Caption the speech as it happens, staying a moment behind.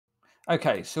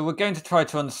Okay, so we're going to try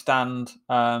to understand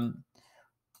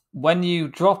when you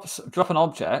drop an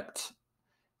object,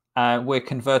 we're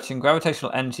converting gravitational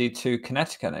energy to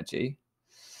kinetic energy.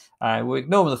 We're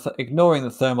ignoring the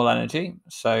thermal energy.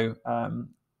 So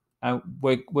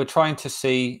we're trying to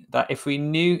see that if we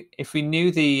knew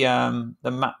the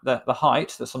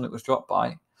height that something was dropped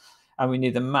by, and we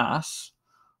knew the mass,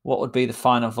 what would be the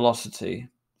final velocity?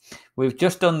 We've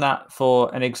just done that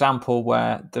for an example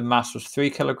where the mass was 3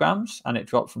 kilograms and it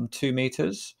dropped from 2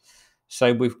 meters.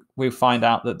 So we find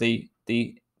out that the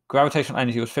gravitational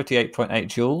energy was 58.8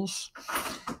 joules,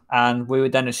 and we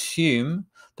would then assume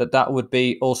that that would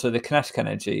be also the kinetic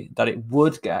energy that it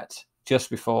would get just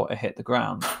before it hit the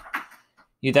ground.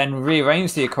 You then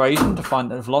rearrange the equation to find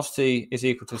that the velocity is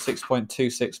equal to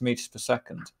 6.26 meters per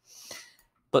second.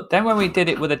 But then when we did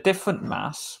it with a different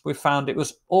mass, we found it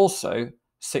was also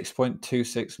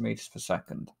 6.26 meters per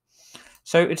second.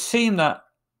 So it seemed that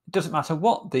it doesn't matter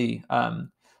what the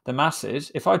mass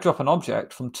is. If I drop an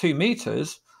object from 2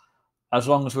 meters, as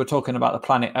long as we're talking about the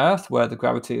planet Earth, where the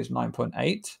gravity is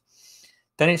 9.8,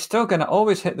 then it's still going to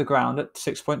always hit the ground at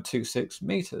 6.26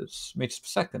 meters per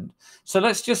second. So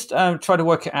let's just try to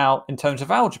work it out in terms of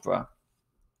algebra.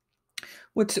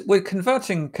 We're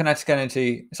converting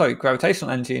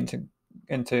gravitational energy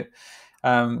into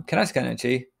kinetic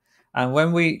energy, and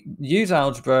when we use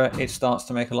algebra, it starts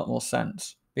to make a lot more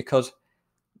sense, because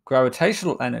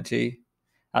gravitational energy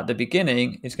at the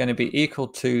beginning is going to be equal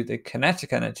to the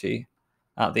kinetic energy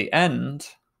at the end,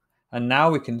 and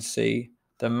now we can see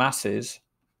the masses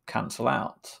cancel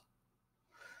out.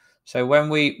 So when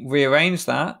we rearrange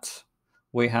that,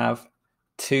 we have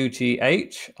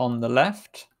 2gh on the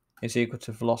left is equal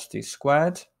to velocity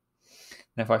squared.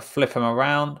 And if I flip them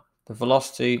around, the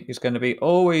velocity is going to be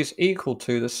always equal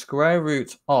to the square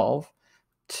root of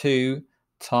 2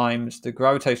 times the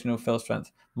gravitational field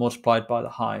strength multiplied by the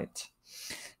height.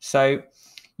 So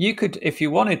you could, if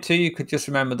you wanted to, you could just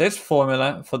remember this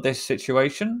formula for this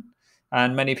situation.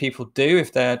 And many people do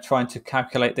if they're trying to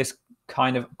calculate this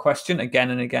kind of question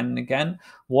again and again and again.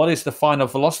 What is the final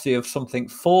velocity of something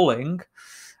falling?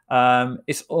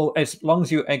 It's all, as long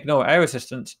as you ignore air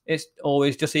resistance, it's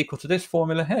always just equal to this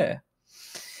formula here.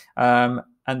 And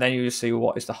then you just see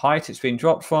what is the height it's being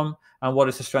dropped from and what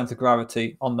is the strength of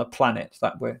gravity on the planet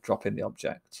that we're dropping the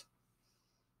object.